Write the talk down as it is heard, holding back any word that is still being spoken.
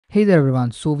Hey there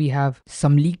everyone, so we have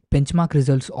some leaked benchmark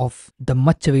results of the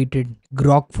much awaited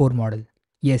Grok 4 model.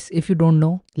 Yes, if you don't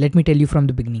know, let me tell you from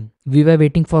the beginning. We were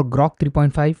waiting for Grok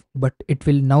 3.5, but it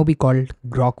will now be called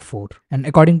Grok 4. And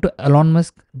according to Elon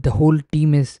Musk, the whole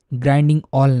team is grinding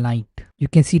all night. You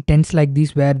can see tents like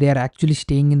these where they are actually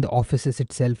staying in the offices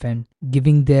itself and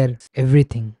giving their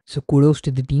everything. So kudos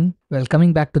to the team. Well,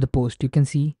 coming back to the post, you can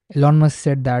see Elon Musk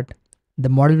said that the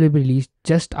model will be released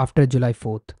just after July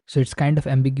 4th. So it's kind of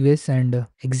ambiguous and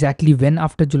exactly when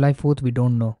after July 4th we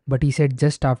don't know. But he said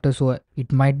just after, so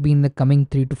it might be in the coming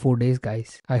 3 to 4 days,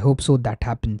 guys. I hope so that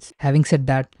happens. Having said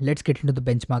that, let's get into the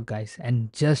benchmark, guys,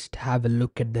 and just have a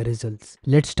look at the results.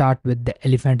 Let's start with the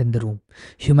elephant in the room.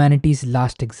 Humanity's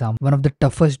last exam, one of the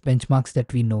toughest benchmarks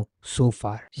that we know so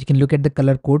far. You can look at the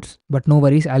color codes, but no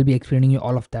worries, I'll be explaining you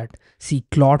all of that. See,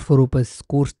 Claude for Opus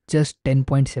scores just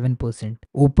 10.7%.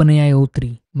 OpenAI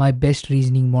O3, my best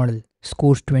reasoning model,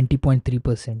 scores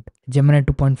 20.3%. Gemini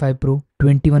 2.5 Pro,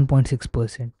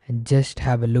 21.6%. And just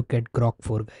have a look at Grok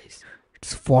 4, guys.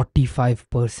 It's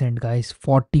 45%, guys.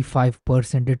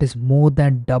 45%. It is more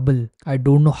than double. I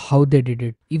don't know how they did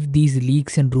it. If these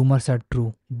leaks and rumors are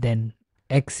true, then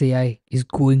XAI is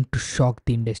going to shock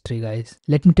the industry, guys.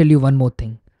 Let me tell you one more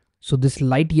thing. So this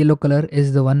light yellow color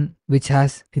is the one which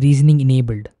has reasoning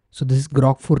enabled. So this is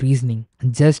Grok 4 reasoning.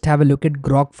 And just have a look at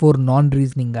Grok 4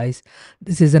 non-reasoning, guys.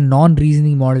 This is a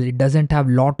non-reasoning model. It doesn't have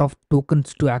lot of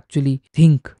tokens to actually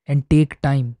think and take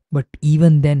time. But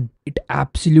even then, it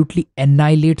absolutely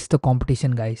annihilates the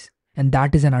competition, guys. And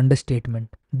that is an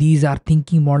understatement. These are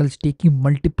thinking models taking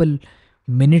multiple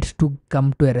minutes to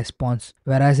come to a response,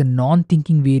 whereas a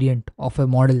non-thinking variant of a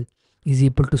model is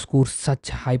able to score such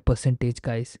high percentage,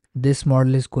 guys. This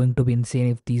model is going to be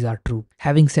insane if these are true.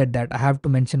 Having said that, I have to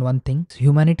mention one thing.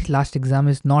 Humanity's last exam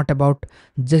is not about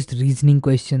just reasoning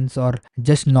questions or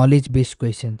just knowledge based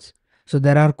questions. So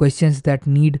there are questions that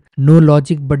need no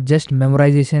logic but just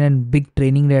memorization and big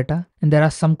training data. And there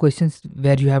are some questions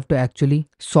where you have to actually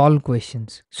solve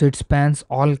questions. So it spans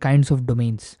all kinds of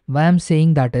domains. Why I'm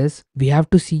saying that is, we have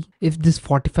to see if this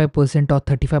 45% or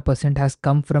 35% has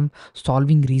come from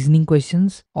solving reasoning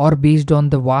questions or based on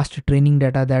the vast training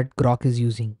data that Grok is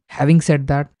using. Having said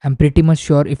that, I'm pretty much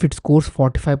sure if it scores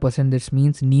 45%, this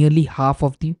means nearly half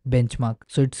of the benchmark.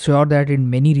 So it's sure that in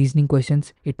many reasoning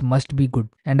questions, it must be good.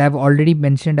 And I've already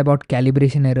mentioned about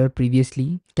calibration error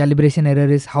previously. Calibration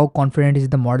error is how confident is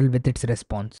the model with its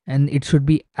response, and it should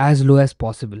be as low as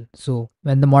possible. So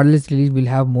when the model is released, we'll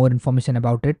have more information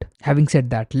about it. Having said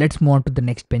that, let's move on to the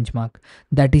next benchmark,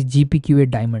 that is GPQA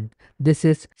Diamond. This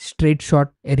is straight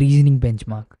shot a reasoning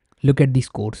benchmark. Look at the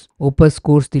scores. Opus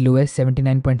scores the lowest,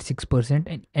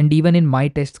 79.6%. And even in my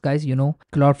tests, guys, you know,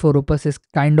 Claude for Opus is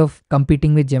kind of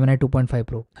competing with Gemini 2.5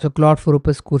 Pro. So Claude for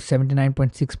Opus scores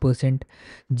 79.6%.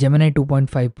 Gemini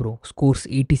 2.5 Pro scores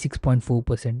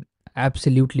 86.4%.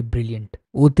 Absolutely brilliant.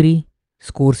 O3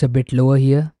 scores a bit lower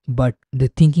here, but the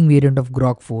thinking variant of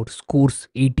Grok 4 scores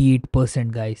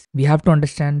 88%, guys. We have to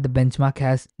understand the benchmark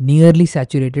has nearly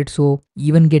saturated, so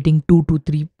even getting 2 to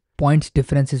 3 points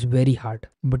difference is very hard,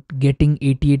 but getting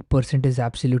 88% is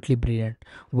absolutely brilliant.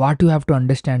 What you have to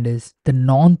understand is the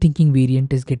non-thinking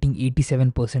variant is getting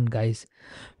 87%, guys.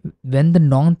 When the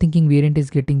non-thinking variant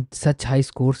is getting such high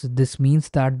scores, this means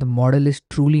that the model is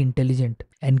truly intelligent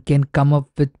and can come up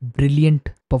with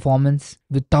brilliant performance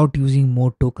without using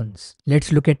more tokens.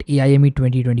 Let's look at AIME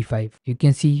 2025. You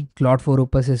can see Claude 4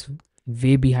 Opus is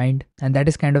way behind, and that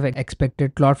is kind of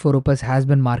expected. Claude 4 Opus has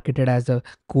been marketed as a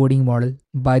coding model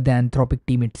by the Anthropic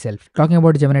team itself. Talking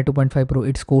about Gemini 2.5 Pro,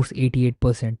 it scores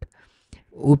 88%.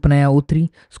 OpenAI O3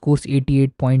 scores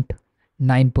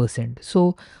 88.9%.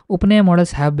 So OpenAI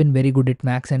models have been very good at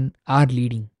max and are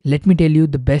leading. Let me tell you,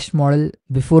 the best model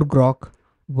before Grok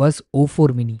was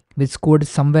O4 Mini, which scored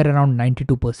somewhere around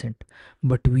 92%.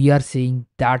 But we are seeing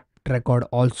that record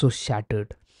also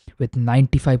shattered with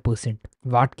 95%.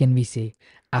 What can we say?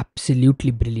 Absolutely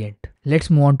brilliant. Let's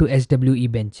move on to SWE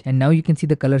bench, and now you can see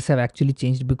the colors have actually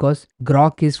changed because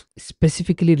Grok is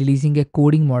specifically releasing a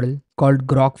coding model called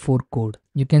Grok 4 Code.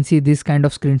 You can see this kind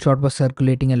of screenshot was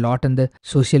circulating a lot on the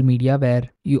social media, where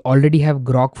you already have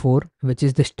Grok 4, which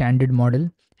is the standard model,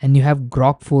 and you have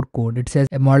Grok 4 Code. It says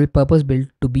a model purpose built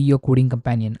to be your coding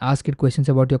companion. Ask it questions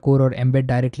about your code or embed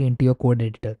directly into your code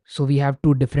editor. So we have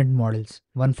two different models,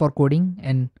 one for coding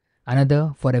and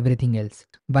another for everything else.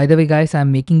 By the way, guys,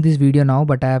 I'm making this video now,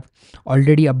 but I have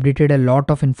already updated a lot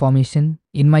of information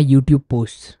in my YouTube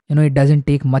posts. You know, it doesn't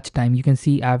take much time. You can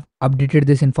see I've updated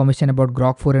this information about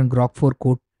Grok 4 and Grok 4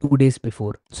 Code 2 days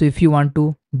before. So if you want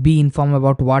to be informed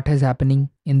about what is happening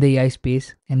in the AI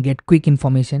space and get quick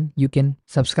information, you can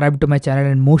subscribe to my channel,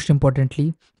 and most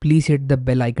importantly, please hit the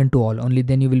bell icon to all. Only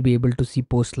then you will be able to see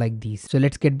posts like these. So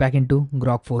let's get back into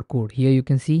Grok 4 code. Here you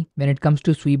can see when it comes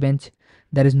to Bench,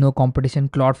 there is no competition.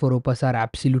 Claude 4 Opus are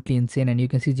absolutely insane, and you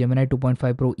can see Gemini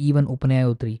 2.5 Pro, even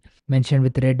OpenAI O3 mentioned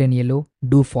with red and yellow,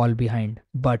 do fall behind.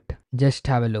 But just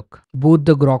have a look. Both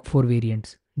the Grok 4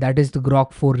 variants, that is the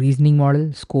Grok 4 reasoning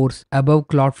model, scores above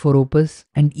Claude 4 Opus,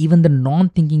 and even the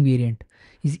non-thinking variant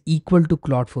is equal to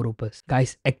Claude 4 Opus.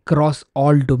 Guys, across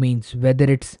all domains, whether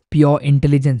it's pure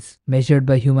intelligence measured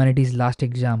by humanity's last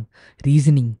exam,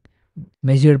 reasoning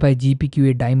measured by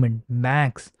GPQA Diamond,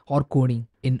 Max, or coding,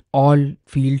 in all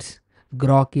fields,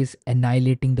 Grok is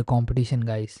annihilating the competition,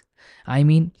 guys. I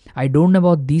mean, I don't know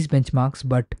about these benchmarks,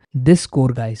 but this score,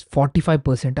 guys,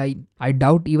 45%. I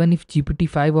doubt even if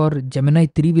GPT-5 or Gemini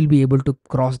 3 will be able to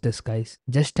cross this, guys.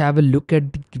 Just have a look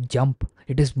at the jump.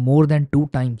 It is more than 2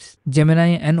 times. Gemini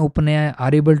and OpenAI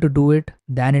are able to do it,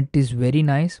 then it is very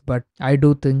nice, but I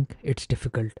do think it's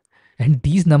difficult. And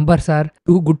these numbers are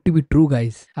too good to be true,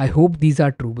 guys. I hope these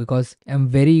are true because I'm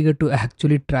very eager to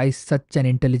actually try such an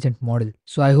intelligent model.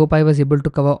 So I hope I was able to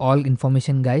cover all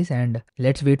information, guys, and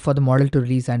let's wait for the model to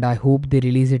release, and I hope they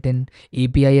release it in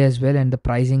API as well, and the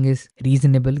pricing is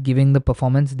reasonable. Giving the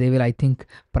performance, they will, I think,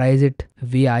 price it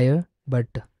way higher, but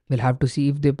we'll have to see.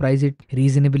 If they price it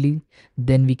reasonably,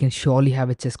 then we can surely have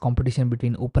a chess competition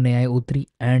between OpenAI O3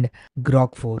 and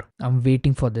Grok 4. I'm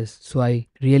waiting for this, so I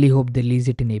really hope they release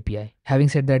it in API. Having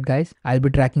said that, guys, I'll be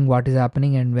tracking what is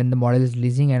happening and when the model is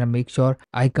releasing, and I'll make sure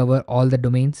I cover all the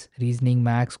domains, reasoning,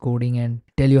 max, coding, and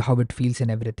tell you how it feels and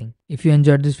everything. If you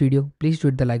enjoyed this video, please do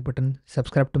hit the like button,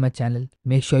 subscribe to my channel,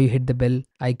 make sure you hit the bell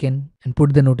icon and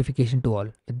put the notification to all.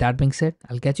 With that being said,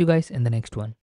 I'll catch you guys in the next one.